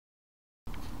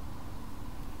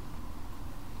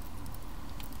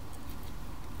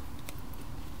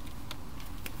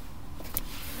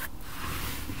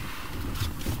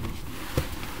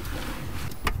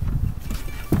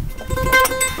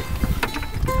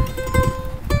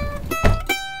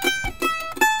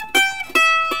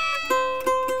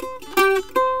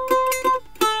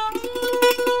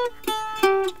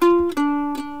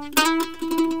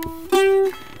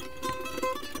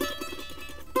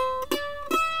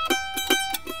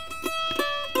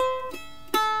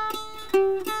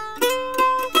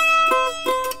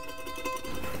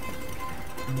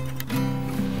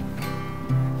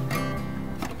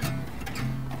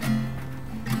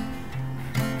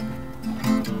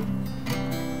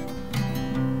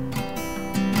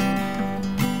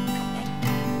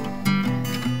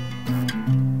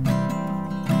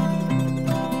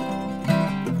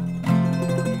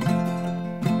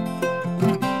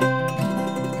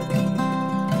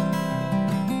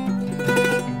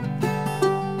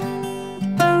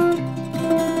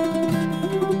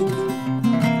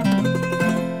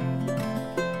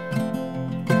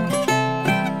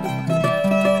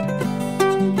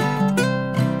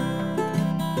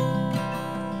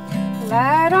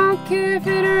care if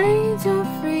it rains or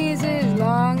freezes, as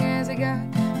long as I got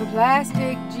a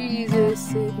plastic Jesus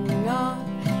sitting on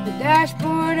the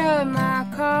dashboard of my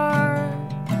car.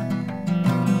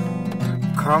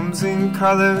 Comes in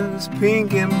colors,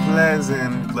 pink and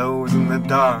pleasant, glows in the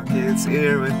dark, it's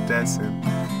iridescent.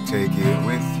 Take it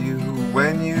with you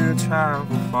when you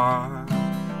travel far.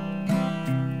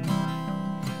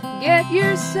 Get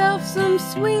yourself some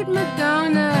sweet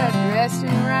Madonna, dressed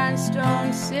in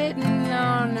rhinestones, sitting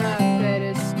on a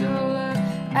pedestal of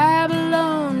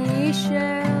abalone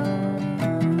shells.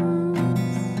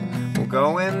 We're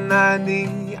going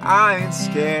 90, I ain't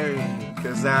scary,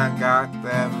 'cause I got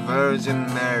that Virgin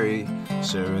Mary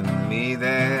assuring me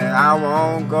that I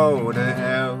won't go to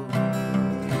hell.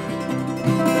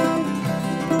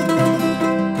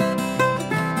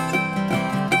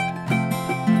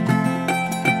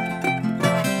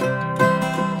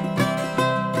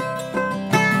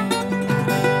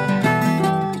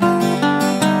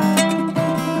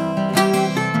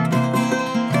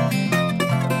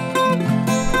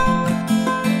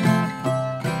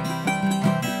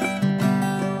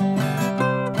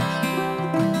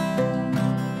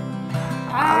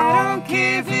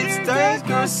 If it's dark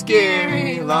or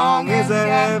scary, long as I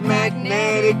have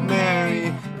magnetic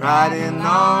Mary riding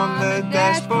on the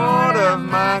dashboard of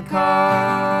my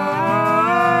car.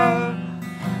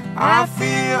 I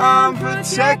feel I'm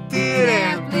protected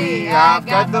amply, I've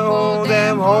got the whole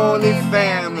damn Holy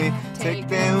Family. Take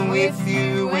them with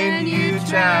you when you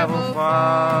travel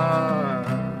far.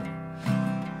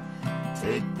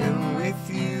 Take them with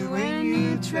you when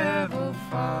you travel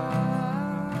far.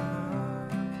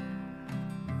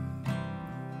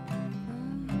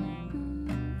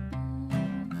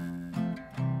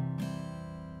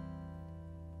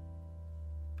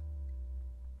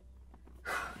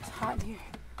 It's hot in here.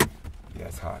 Yeah,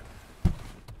 it's hot.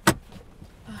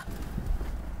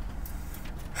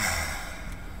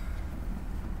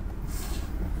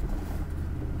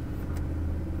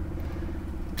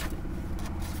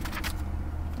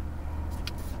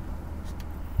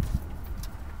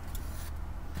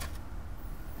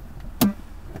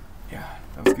 Yeah,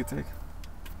 that was a good take.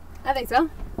 I think so.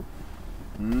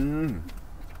 Mmm.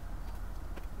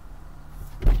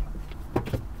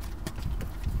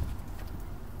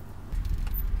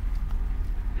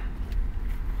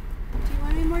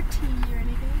 Any more tea or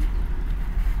anything?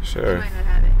 Sure. You might not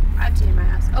have it. I have tea in my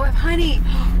house. Oh, I have honey.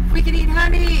 We can eat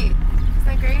honey. Is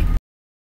that great?